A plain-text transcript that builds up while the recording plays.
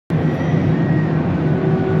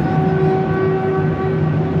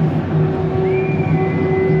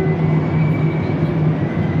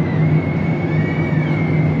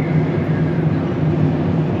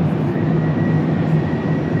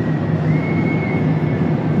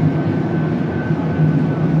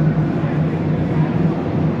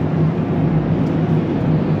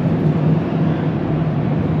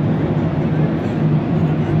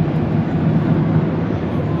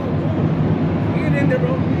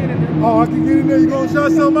Oh, I can get in there. You gonna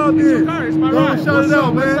shout something out there? It's my Go ride. shout it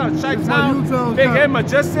out, man. Chi-Town, Big Head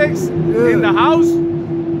Majestics in the house.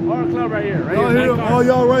 Our club right here. Y'all here? All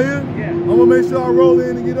y'all right here? Yeah. I'm gonna make sure I roll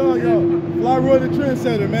in and get all y'all. Fly Roy the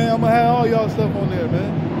Trendsetter, man. I'm gonna have all y'all stuff on there,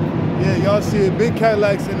 man. Yeah, y'all see it. Big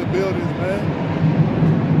Cadillacs in the buildings, man.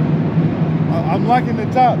 I'm liking the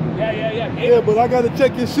top. Yeah, but I gotta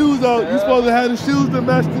check your shoes out. You supposed to have the shoes to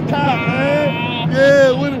match the top, man.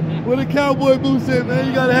 Yeah, with the cowboy boots in, man.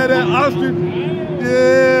 You gotta have that ostrich.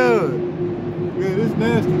 Yeah. Yeah, this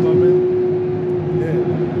nasty, my man.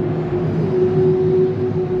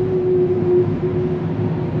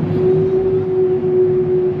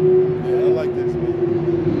 Yeah, I like this, man.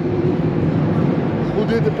 Who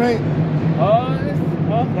did the paint?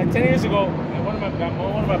 Like 10 years ago, one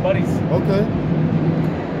of my buddies. Okay.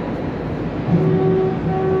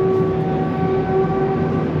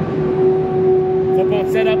 Football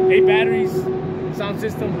setup, 8 batteries, sound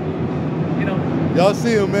system, you know. Y'all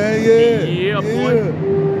see him, man? Yeah. Boy.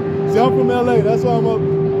 See, I'm from LA. That's why I'm up.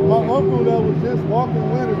 My uncle that was just walking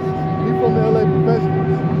with us, he from the LA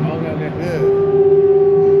Professionals. Okay. Yeah.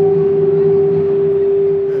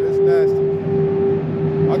 Yeah, that's nasty.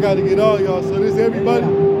 I got to get all y'all. So this everybody?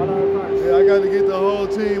 Yeah, I got to get the whole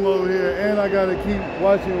team over here, and I got to keep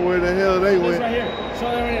watching where the hell they went. Right here.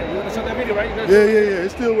 Show that right here. You want to show that video, right? Yeah.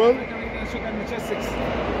 It's still rolling. Show that Majestics.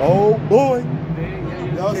 Oh boy.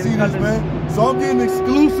 Y'all see this, man? So I'm getting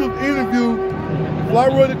exclusive interview. Fly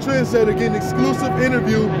Roy the Trendsetter getting exclusive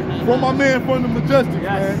interview from my man from the Majestics,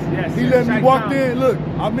 man. Yes, he let me walk in. Look,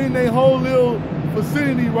 I'm in their whole little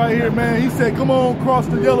vicinity right here, man. He said, come on, cross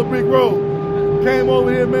the yellow brick road. Came over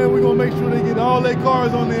here, man. We're going to make sure they get all their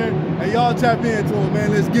cars on there and y'all tap into them,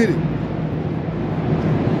 man. Let's get it.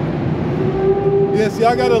 Yeah, see,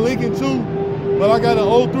 I got a Lincoln too, but I got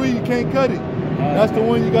an 03. You can't cut it. That's the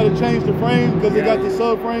one you got to change the frame because it got the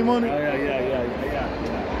subframe on it. Yeah.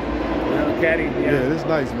 Caddy, yeah, this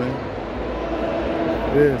nice, man.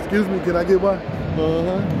 Yeah, excuse me, can I get by?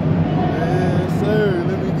 Yes, sir.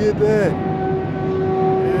 Let me get that.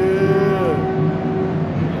 Yeah.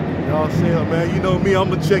 Y'all see him, man. You know me, I'm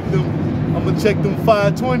gonna check them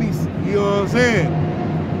 520s. You know what I'm saying?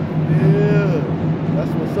 Yeah.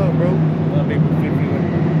 That's what's up, bro.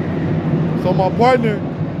 So my partner,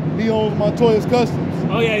 he owns my Toys Customs.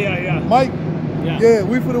 Oh yeah. Mike. Yeah,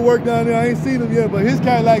 we finna work down there. I ain't seen him yet, but his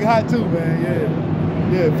Cadillac hot too, man.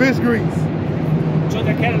 Yeah, fish grease. Show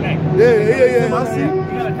that Cadillac. Yeah. I see. You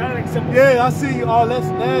got a Cadillac symbol. Yeah, I see. Oh, that's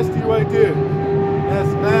nasty right there. That's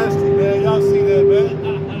nasty, man. Y'all see that, man?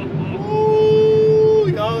 Ooh,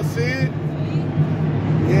 y'all see it?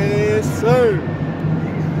 Yes, sir.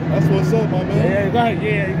 That's what's up, my man. Yeah, go ahead.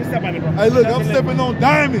 Yeah, you can step on it, bro. Hey, look, I'm stepping on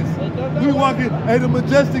diamonds. We walking. Hey, the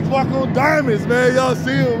Majestics walk on diamonds, man. Y'all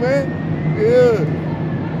see them, man? Yeah.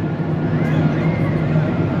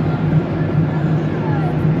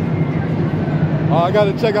 Oh, I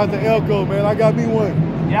gotta check out the Elko, man. I got me one.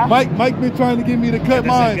 Yeah. Mike been trying to get me to cut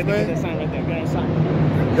mine, man.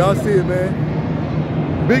 Y'all see it, man.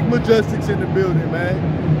 Big Majestics in the building, man.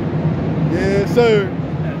 Yes, sir.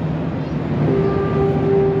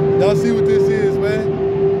 Y'all see what this is, man?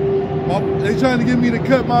 They trying to get me to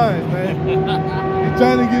cut mine, man. They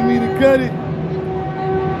trying to get me to cut it.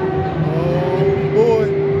 Boy,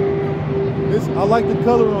 I like the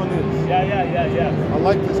color on this. Yeah. I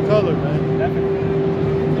like this color, man. Definitely.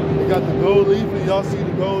 They got the gold leaf, and y'all see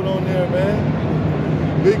the gold on there,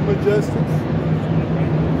 man. Big Majestics.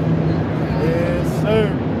 Yes,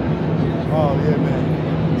 sir. Oh, yeah,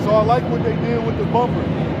 man. So I like what they did with the bumper.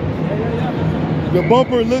 Yeah. The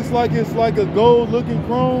bumper looks like it's like a gold-looking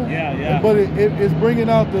chrome. Yeah. But it's bringing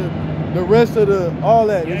out the rest of all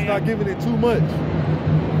that. It's not giving it too much.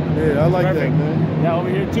 Yeah, I like that, man. Yeah, over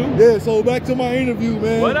here too? Yeah, so back to my interview,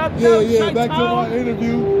 man. What up, back to my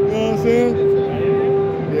interview. You know what I'm saying?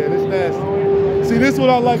 Yeah, this nasty. See, this is what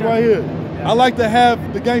I like right here. I like to have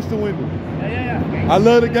the gangster window. Yeah. I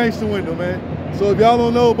love the gangster window, man. So if y'all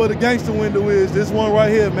don't know what a gangster window is, this one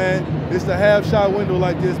right here, man, it's the half-shot window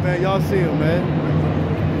like this, man. Y'all see him, man.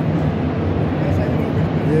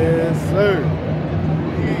 Yes, sir.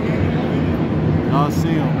 Y'all see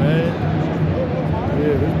him, man.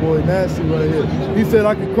 Yeah, this boy nasty right here. He said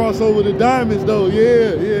I could cross over the diamonds though.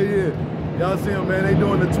 Yeah. Y'all see him, man. They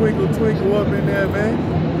doing the twinkle up in there, man.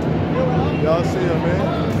 Y'all see him, man.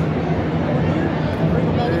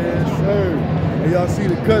 Yes, sir. And y'all see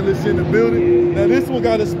the Cutlass in the building. Now this one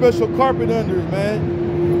got a special carpet under it,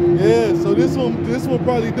 man. Yeah, so this one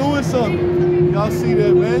probably doing something. Y'all see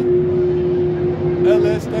that, man?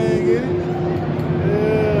 LS thing in it.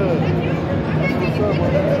 Yeah. That's what's up, my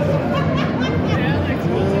man.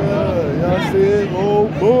 Y'all see it? Oh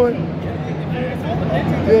boy.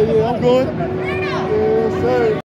 Yeah, I'm going. Yes, sir.